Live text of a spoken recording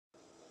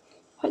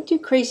What do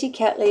crazy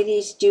cat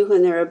ladies do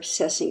when they're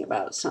obsessing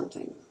about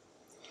something?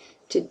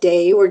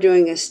 Today we're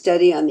doing a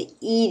study on the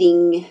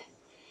eating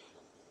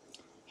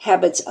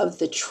habits of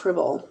the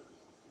Tribble.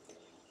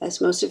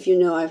 As most of you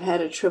know, I've had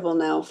a Tribble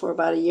now for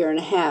about 1.5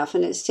 years,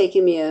 and it's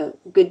taken me a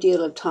good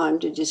deal of time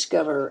to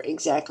discover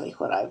exactly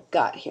what I've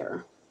got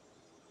here.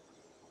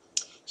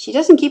 She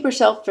doesn't keep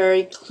herself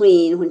very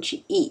clean when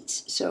she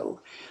eats, so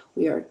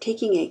we are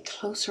taking a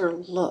closer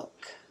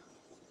look.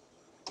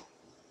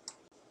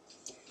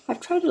 I've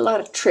tried a lot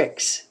of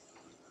tricks.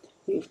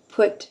 We've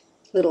put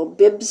little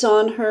bibs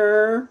on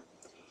her.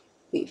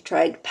 We've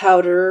tried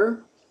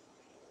powder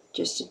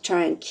just to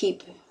try and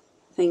keep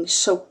things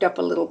soaked up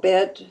a little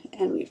bit.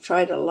 And we've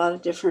tried a lot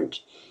of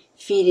different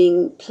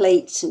feeding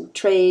plates and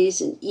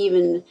trays, and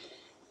even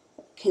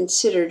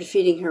considered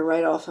feeding her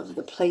right off of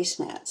the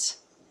placemats.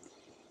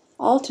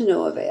 All to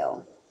no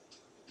avail.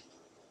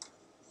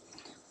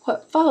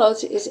 What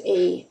follows is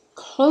a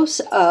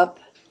close-up,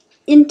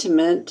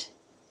 intimate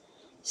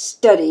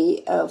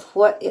study of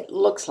what it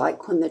looks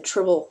like when the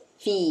Tribble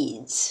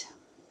feeds.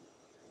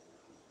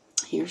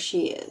 Here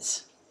she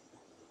is.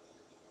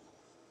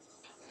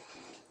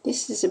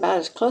 This is about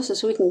as close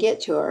as we can get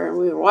to her, and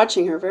we were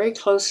watching her very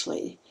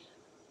closely.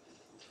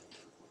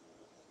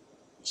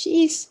 She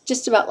eats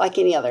just about like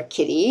any other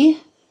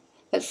kitty.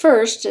 At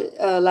first,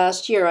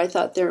 last year, I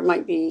thought there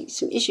might be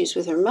some issues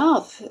with her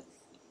mouth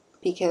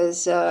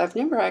because I've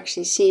never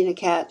actually seen a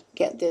cat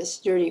get this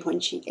dirty when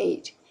she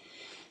ate.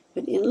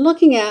 But in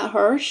looking at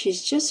her,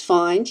 she's just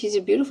fine. She's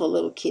a beautiful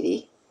little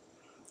kitty.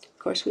 Of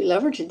course, we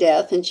love her to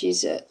death, and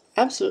she's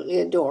absolutely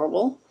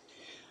adorable.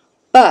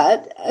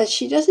 But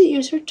she doesn't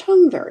use her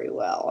tongue very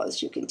well,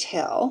 as you can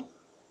tell.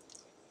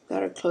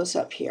 Got her close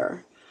up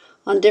here.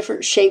 On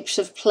different shapes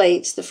of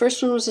plates. The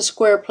first one was a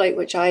square plate,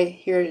 which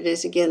here it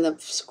is again, the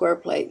square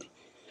plate.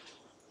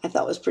 I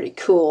thought was pretty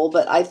cool,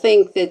 but I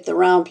think that the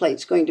round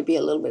plate's going to be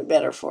a little bit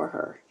better for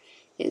her.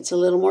 It's a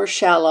little more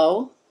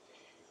shallow,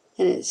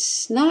 and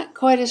it's not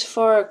quite as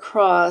far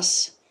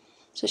across,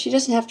 so she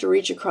doesn't have to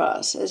reach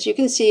across. As you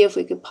can see, if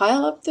we could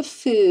pile up the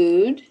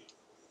food,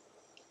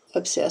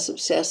 obsess,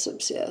 obsess,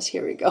 obsess,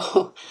 here we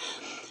go.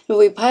 If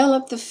we pile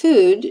up the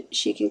food,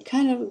 she can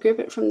kind of grip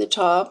it from the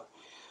top.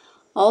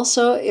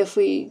 Also, if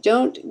we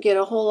don't get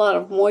a whole lot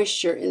of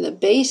moisture in the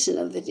basin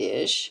of the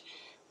dish,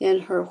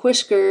 then her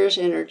whiskers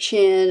and her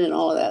chin and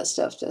all of that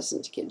stuff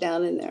doesn't get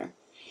down in there.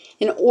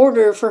 In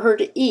order for her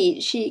to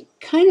eat, she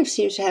kind of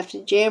seems to have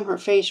to jam her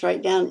face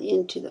right down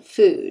into the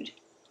food.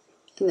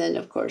 And then,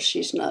 of course,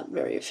 she's not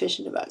very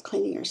efficient about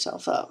cleaning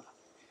herself up.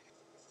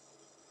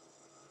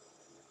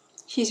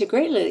 She's a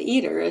great little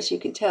eater, as you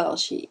can tell.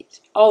 She's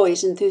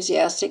always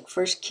enthusiastic.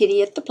 First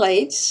kitty at the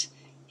plates.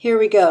 Here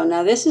we go.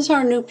 Now, this is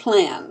our new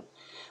plan.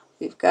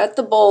 We've got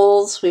the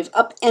bowls. We've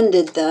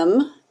upended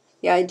them.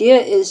 The idea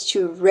is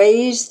to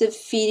raise the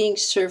feeding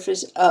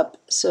surface up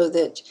so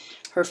that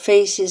her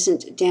face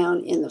isn't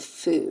down in the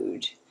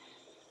food.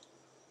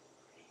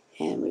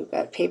 And we've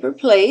got paper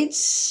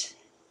plates.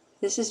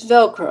 This is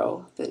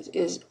Velcro that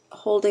is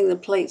holding the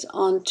plates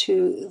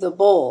onto the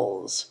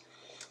bowls.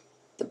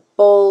 The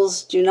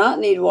bowls do not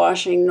need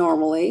washing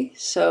normally,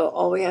 so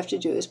all we have to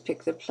do is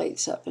pick the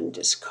plates up and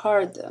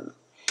discard them.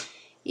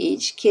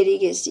 Each kitty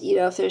gets to eat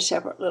off their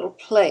separate little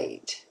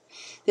plate.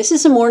 This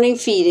is a morning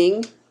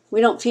feeding. We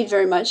don't feed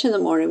very much in the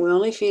morning. We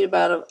only feed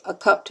about a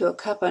cup to a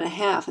cup and a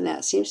half, and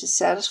that seems to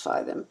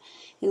satisfy them.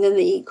 And then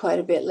they eat quite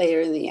a bit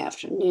later in the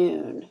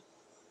afternoon.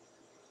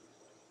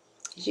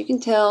 As you can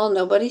tell,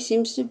 nobody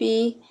seems to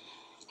be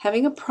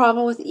having a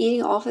problem with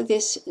eating off of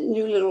this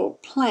new little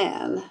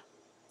plan.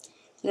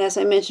 And as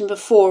I mentioned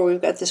before, we've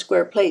got the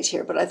square plates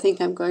here, but I think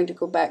I'm going to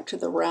go back to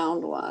the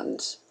round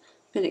ones.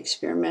 Been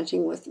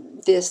experimenting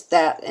with this,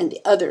 that, and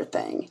the other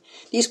thing.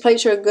 These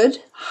plates are a good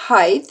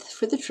height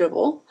for the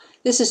Tribble.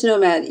 This is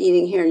Nomad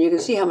eating here, and you can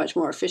see how much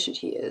more efficient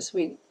he is.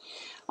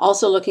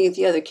 Also looking at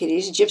the other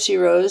kitties, Gypsy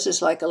Rose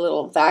is like a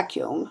little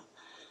vacuum.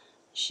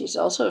 She's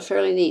also a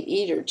fairly neat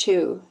eater,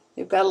 too.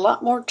 They've got a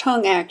lot more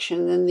tongue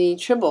action than the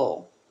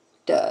Tribble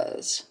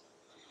does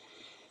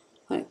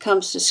when it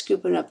comes to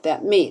scooping up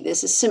that meat.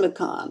 This is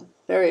Simicon,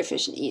 very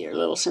efficient eater.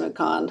 Little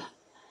Simicon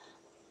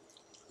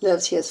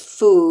loves his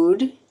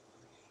food.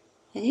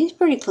 And he's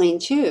pretty clean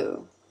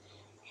too.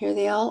 Here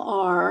they all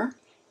are.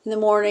 In the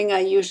morning, I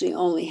usually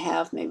only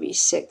have maybe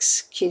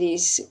 6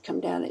 kitties come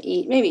down to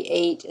eat, maybe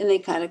 8, and they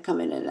kind of come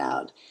in and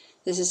out.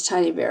 This is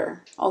Tiny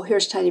Bear. Oh,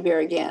 here's Tiny Bear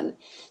again.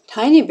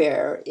 Tiny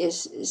Bear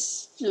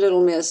is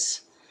Little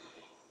Miss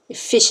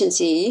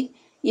Efficiency.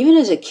 Even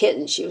as a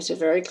kitten, she was a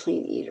very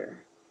clean eater.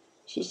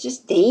 She's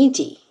just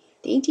dainty.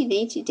 Dainty,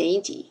 dainty,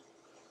 dainty.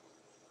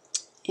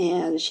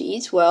 And she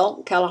eats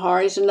well.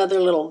 Kalahari's another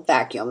little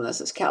vacuum.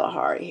 This is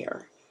Kalahari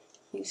here.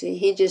 You see,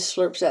 he just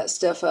slurps that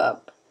stuff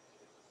up,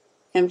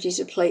 empties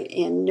a plate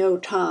in no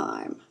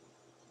time.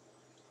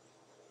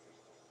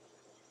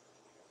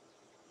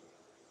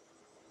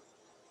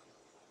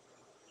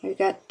 We've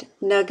got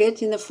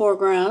Nugget in the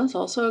foreground,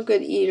 also a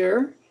good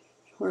eater.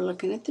 We're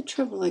looking at the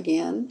Tribble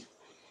again,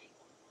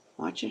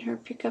 watching her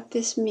pick up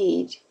this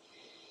meat.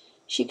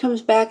 She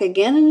comes back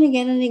again and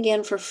again and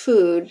again for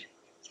food.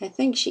 I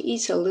think she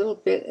eats a little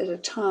bit at a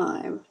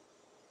time.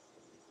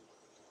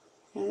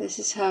 And this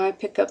is how I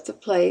pick up the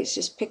plates.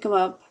 Just pick them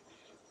up.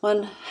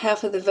 One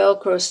half of the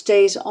Velcro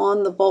stays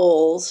on the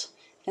bowls,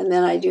 and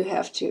then I do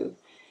have to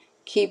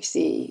keep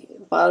the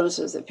bottoms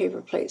of the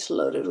paper plates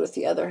loaded with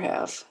the other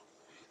half.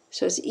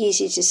 So it's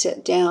easy to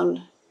set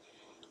down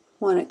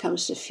when it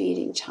comes to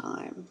feeding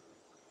time.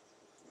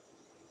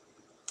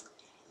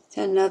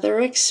 Another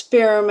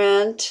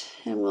experiment,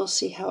 and we'll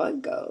see how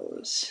it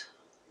goes.